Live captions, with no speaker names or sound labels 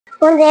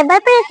Honorable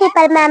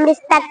Principal, Ma'am,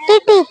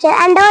 respected teacher,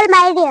 and all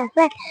my dear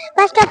friends.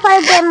 First of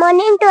all, good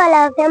morning to all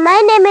of you.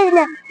 My name is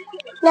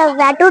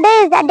Navya. Today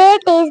is the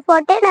date is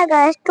 14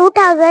 August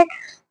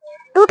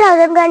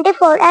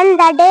 2024, and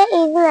the day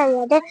is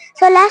Wednesday.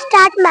 So let's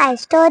start my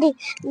story.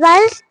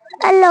 Once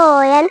a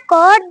lion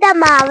caught the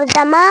mouse.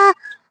 The mouse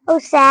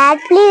said,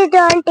 "Please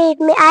don't eat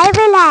me. I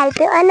will help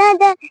you."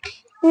 Another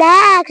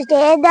next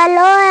day, the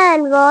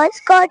lion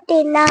was caught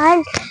in a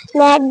hunt.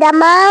 Net the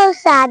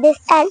mouse saw this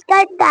and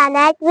cut the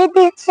net with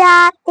its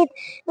sharp teeth,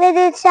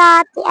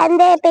 and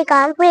they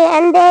become free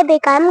and they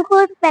become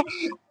good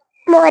friends.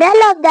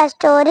 Moral of the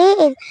story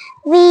is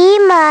we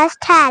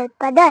must help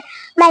others.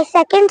 My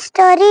second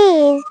story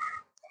is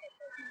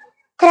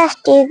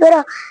Thirsty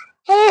Guru.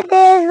 Hey,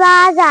 this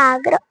was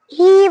Agro.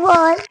 He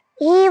was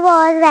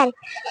well.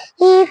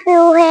 He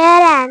flew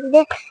here and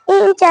there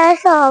in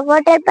search of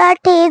water, but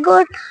he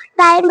could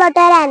find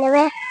water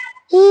anyway.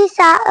 He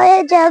saw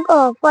a jug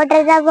of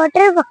water. The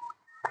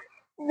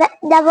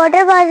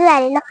water was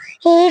very low.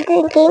 He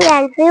drinking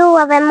and flew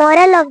away.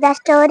 Moral of the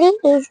story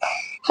is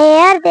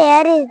here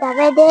there is the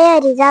way,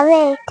 there is a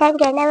way.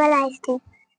 Thank you. Have a nice day.